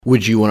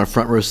Would you want a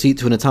front row seat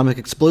to an atomic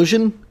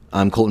explosion?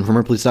 I'm Colton from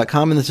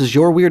Ripley's.com, and this is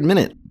your Weird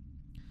Minute.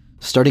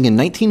 Starting in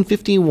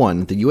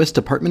 1951, the U.S.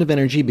 Department of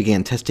Energy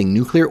began testing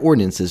nuclear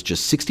ordnances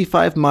just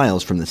 65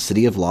 miles from the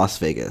city of Las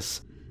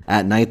Vegas.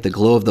 At night, the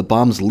glow of the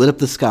bombs lit up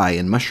the sky,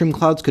 and mushroom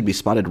clouds could be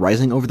spotted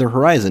rising over the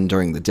horizon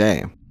during the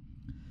day.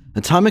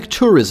 Atomic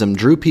tourism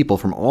drew people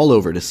from all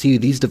over to see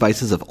these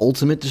devices of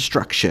ultimate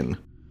destruction.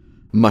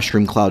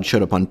 Mushroom clouds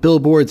showed up on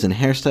billboards and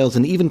hairstyles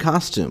and even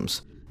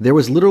costumes. There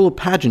was literal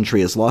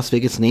pageantry as Las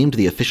Vegas named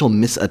the official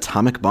Miss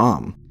Atomic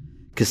Bomb.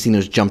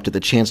 Casinos jumped at the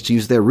chance to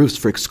use their roofs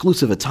for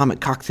exclusive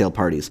atomic cocktail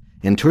parties,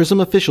 and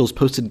tourism officials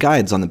posted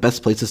guides on the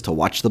best places to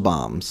watch the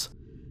bombs.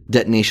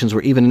 Detonations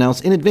were even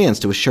announced in advance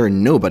to assure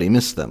nobody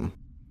missed them.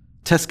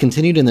 Tests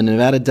continued in the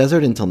Nevada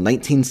desert until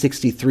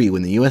 1963,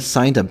 when the U.S.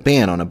 signed a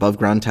ban on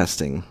above-ground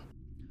testing.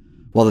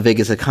 While the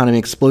Vegas economy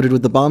exploded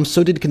with the bombs,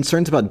 so did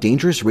concerns about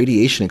dangerous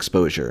radiation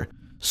exposure.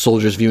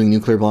 Soldiers viewing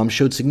nuclear bombs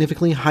showed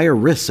significantly higher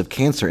risks of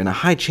cancer and a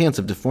high chance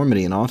of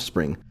deformity in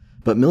offspring,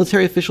 but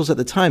military officials at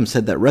the time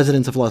said that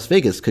residents of Las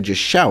Vegas could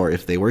just shower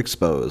if they were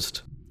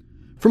exposed.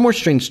 For more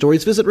strange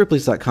stories, visit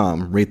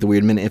Ripley's.com, rate the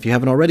Weird Minute if you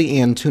haven't already,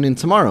 and tune in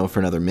tomorrow for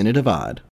another Minute of Odd.